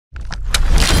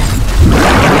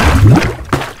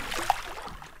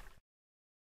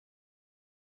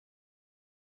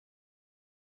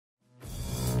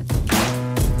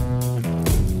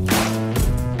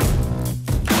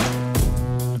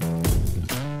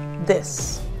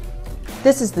This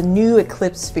is the new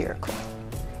Eclipse Spherical.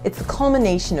 It's the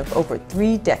culmination of over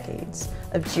 3 decades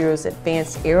of Giro's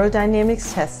advanced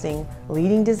aerodynamics testing,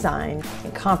 leading design,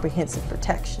 and comprehensive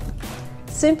protection.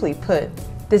 Simply put,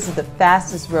 this is the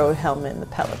fastest road helmet in the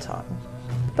peloton.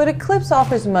 But Eclipse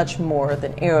offers much more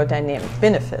than aerodynamic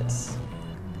benefits.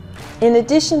 In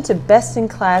addition to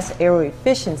best-in-class aero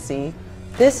efficiency,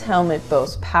 this helmet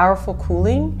boasts powerful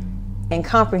cooling and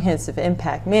comprehensive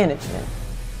impact management,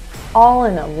 all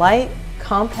in a light,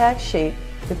 compact shape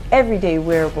with everyday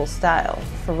wearable style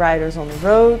for riders on the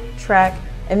road, track,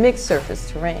 and mixed surface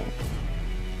terrain.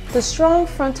 The strong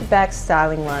front-to-back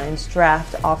styling lines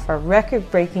draft off our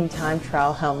record-breaking time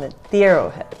trial helmet, the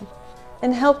Arrowhead,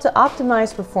 and help to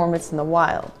optimize performance in the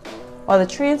wild, while the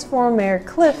Transform Air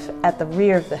Cliff at the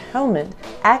rear of the helmet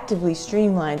actively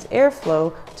streamlines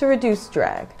airflow to reduce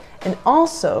drag, and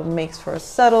also makes for a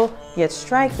subtle yet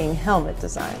striking helmet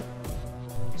design.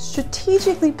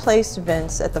 Strategically placed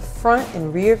vents at the front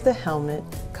and rear of the helmet,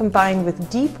 combined with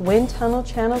deep wind tunnel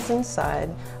channels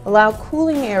inside, allow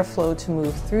cooling airflow to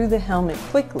move through the helmet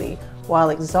quickly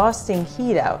while exhausting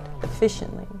heat out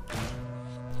efficiently.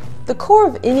 The core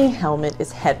of any helmet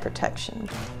is head protection,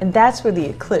 and that's where the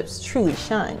Eclipse truly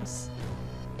shines.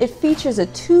 It features a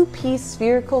 2-piece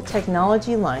spherical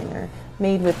technology liner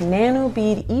made with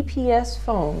nano-bead EPS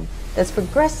foam that's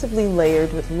progressively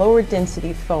layered with lower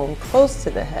density foam close to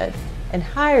the head and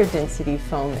higher density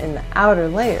foam in the outer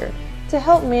layer to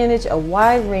help manage a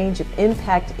wide range of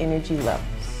impact energy levels.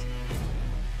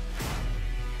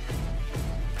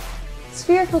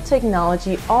 Spherical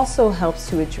technology also helps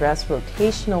to address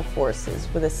rotational forces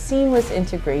with a seamless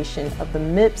integration of the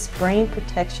MIPS brain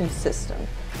protection system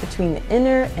between the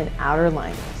inner and outer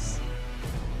liners.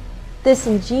 This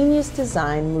ingenious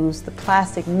design moves the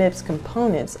plastic MIPS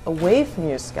components away from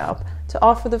your scalp to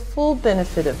offer the full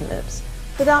benefit of MIPS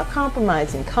without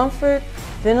compromising comfort,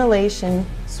 ventilation,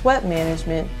 sweat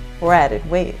management, or added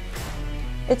weight.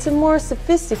 It's a more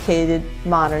sophisticated,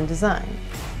 modern design.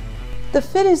 The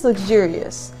fit is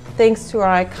luxurious thanks to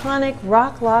our iconic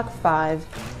RockLock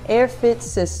 5 AirFit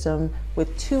system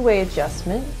with 2-way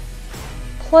adjustment,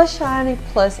 Plush Ionic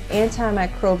Plus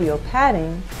antimicrobial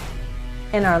padding,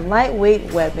 and our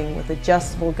lightweight webbing with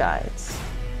adjustable guides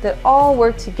that all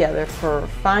work together for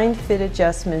refined fit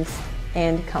adjustments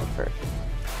and comfort.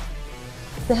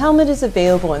 The helmet is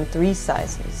available in 3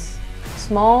 sizes: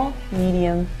 small,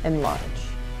 medium, and large.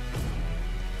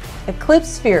 Eclipse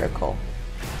Spherical.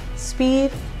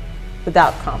 Speed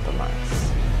without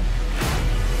compromise.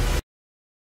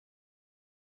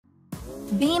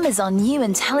 Beam is our new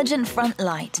intelligent front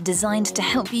light designed to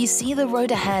help you see the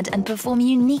road ahead and perform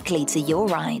uniquely to your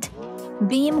ride.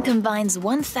 Beam combines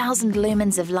 1000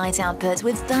 lumens of light output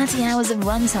with 30 hours of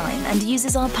runtime and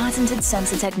uses our patented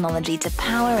sensor technology to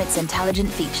power its intelligent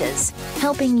features,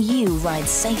 helping you ride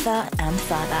safer and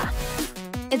further.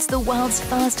 It's the world's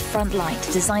first front light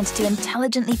designed to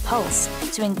intelligently pulse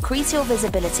to increase your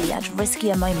visibility at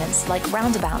riskier moments like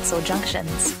roundabouts or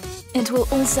junctions. It will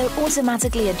also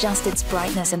automatically adjust its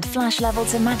brightness and flash level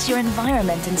to match your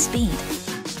environment and speed.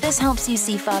 This helps you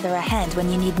see further ahead when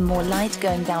you need more light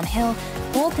going downhill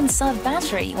or conserve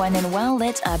battery when in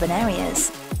well-lit urban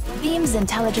areas. Beam's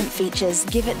intelligent features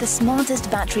give it the smartest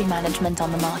battery management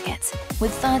on the market,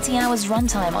 with 30 hours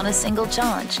runtime on a single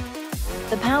charge.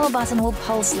 The power button will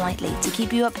pulse lightly to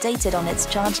keep you updated on its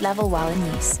charge level while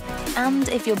in use. And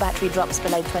if your battery drops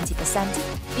below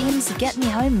 20%, Beam's Get Me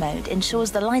Home mode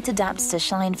ensures the light adapts to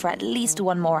shine for at least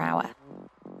 1 more hour.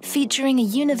 Featuring a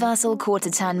universal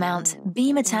quarter-turn mount,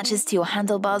 Beam attaches to your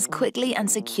handlebars quickly and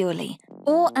securely.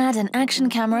 Or add an action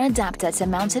camera adapter to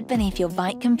mount it beneath your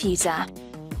bike computer.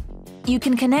 You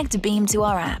can connect Beam to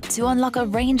our app to unlock a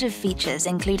range of features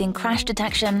including crash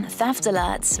detection, theft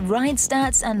alerts, ride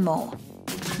stats, and more.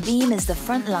 Beam is the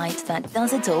front light that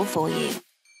does it all for you.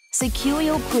 Secure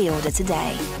your pre-order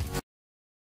today.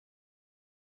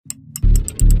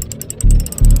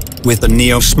 With the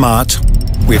Neo Smart,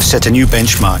 we have set a new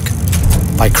benchmark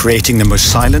by creating the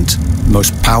most silent,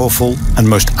 most powerful, and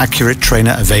most accurate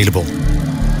trainer available.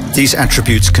 These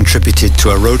attributes contributed to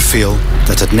a road feel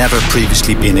that had never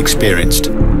previously been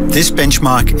experienced. This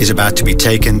benchmark is about to be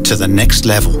taken to the next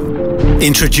level.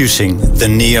 Introducing the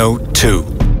Neo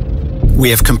 2. We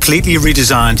have completely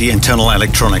redesigned the internal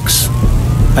electronics.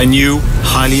 A new,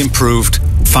 highly improved,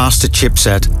 faster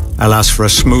chipset allows for a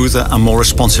smoother and more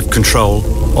responsive control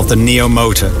of the Neo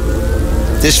motor.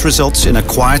 This results in a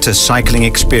quieter cycling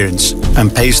experience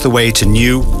and paves the way to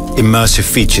new,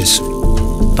 immersive features.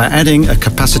 By adding a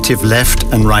capacitive left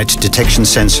and right detection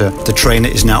sensor, the trainer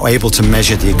is now able to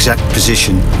measure the exact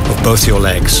position of both your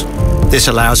legs. This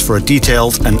allows for a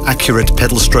detailed and accurate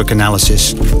pedal stroke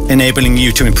analysis, enabling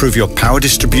you to improve your power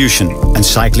distribution and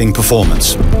cycling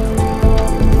performance.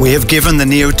 We have given the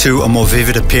Neo 2 a more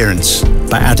vivid appearance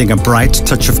by adding a bright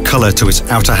touch of color to its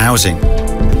outer housing.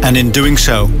 And in doing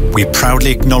so, we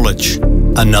proudly acknowledge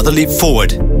another leap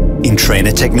forward in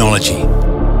trainer technology.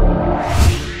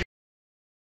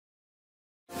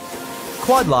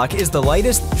 Quad Lock is the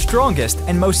lightest, strongest,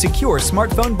 and most secure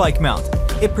smartphone bike mount.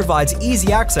 It provides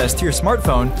easy access to your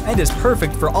smartphone and is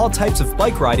perfect for all types of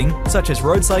bike riding, such as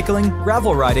road cycling,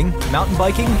 gravel riding, mountain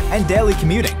biking, and daily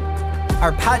commuting.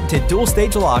 Our patented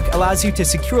dual-stage lock allows you to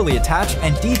securely attach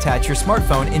and detach your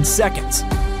smartphone in seconds.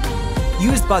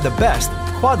 Used by the best,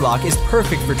 Quad Lock is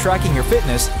perfect for tracking your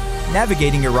fitness,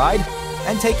 navigating your ride,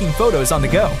 and taking photos on the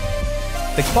go.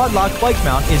 The Quad Lock bike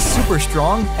mount is super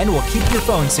strong and will keep your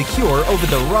phone secure over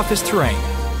the roughest terrain.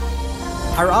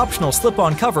 Our optional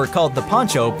slip-on cover called the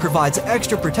Poncho provides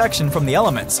extra protection from the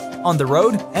elements, on the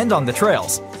road and on the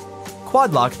trails.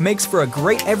 Quad Lock makes for a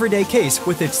great everyday case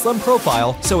with its slim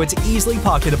profile, so it's easily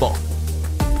pocketable.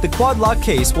 The Quad Lock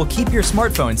case will keep your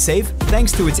smartphone safe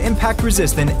thanks to its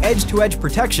impact-resistant edge-to-edge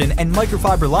protection and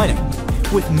microfiber lining.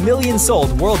 With millions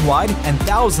sold worldwide and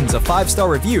thousands of 5-star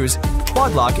reviews,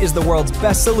 Quad Lock is the world's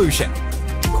best solution.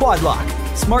 Quad Lock,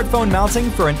 smartphone mounting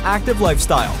for an active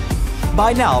lifestyle.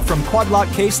 Buy now from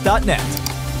quadlockcase.net.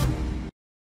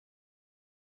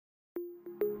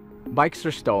 Bikes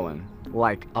are stolen,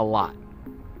 like a lot.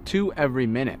 2 every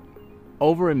minute,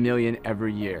 over 1 million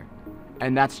every year,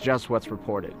 and that's just what's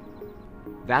reported.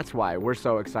 That's why we're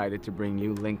so excited to bring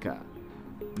you LINKA,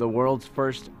 the world's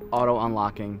first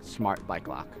auto-unlocking smart bike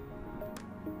lock.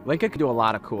 LINKA can do a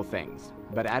lot of cool things,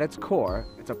 but at its core,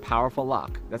 it's a powerful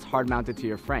lock that's hard-mounted to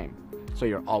your frame, so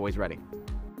you're always ready.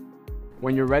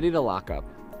 When you're ready to lock up,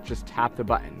 just tap the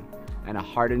button, and a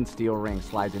hardened steel ring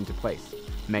slides into place,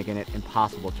 making it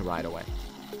impossible to ride away.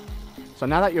 So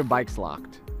now that your bike's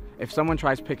locked, if someone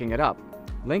tries picking it up,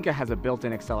 LINKA has a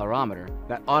built-in accelerometer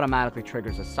that automatically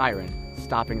triggers a siren,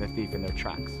 stopping the thief in their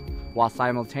tracks, while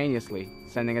simultaneously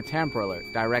sending a tamper alert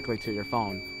directly to your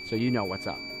phone so you know what's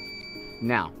up.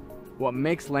 Now, what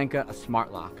makes LINKA a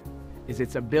smart lock is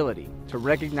its ability to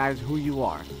recognize who you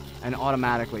are and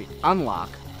automatically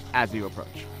unlock as you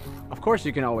approach. Of course,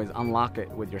 you can always unlock it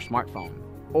with your smartphone,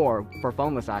 or for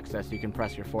phoneless access, you can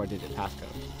press your 4-digit passcode.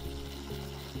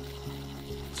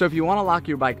 So if you want to lock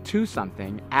your bike to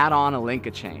something, add on a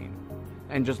LINKA chain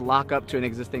and just lock up to an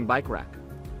existing bike rack.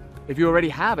 If you already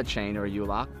have a chain or a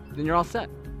U-lock, then you're all set.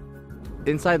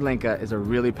 Inside LINKA is a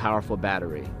really powerful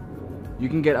battery. You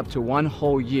can get up to 1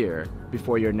 whole year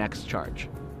before your next charge.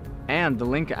 And the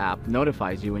LINKA app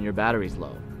notifies you when your battery's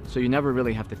low, so you never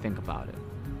really have to think about it.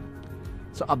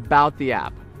 So about the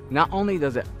app, not only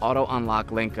does it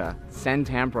auto-unlock LINKA, send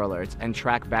tamper alerts, and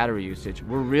track battery usage,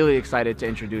 we're really excited to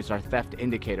introduce our theft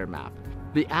indicator map.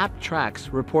 The app tracks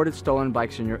reported stolen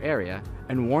bikes in your area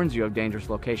and warns you of dangerous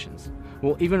locations.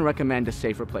 We'll even recommend a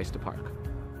safer place to park.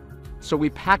 So we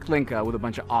packed LINKA with a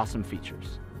bunch of awesome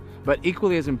features. But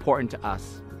equally as important to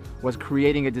us was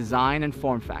creating a design and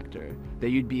form factor that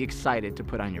you'd be excited to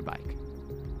put on your bike.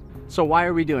 So why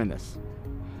are we doing this?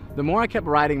 The more I kept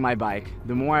riding my bike,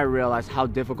 the more I realized how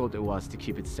difficult it was to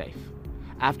keep it safe.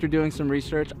 After doing some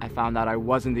research, I found out I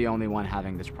wasn't the only one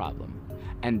having this problem.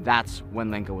 And that's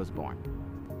when LINKA was born.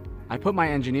 I put my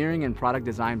engineering and product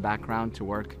design background to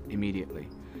work immediately.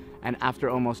 And after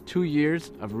almost 2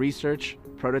 years of research,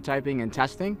 prototyping, and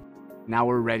testing, now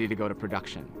we're ready to go to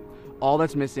production. All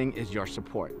that's missing is your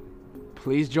support.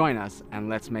 Please join us and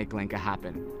let's make LINKA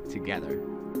happen together.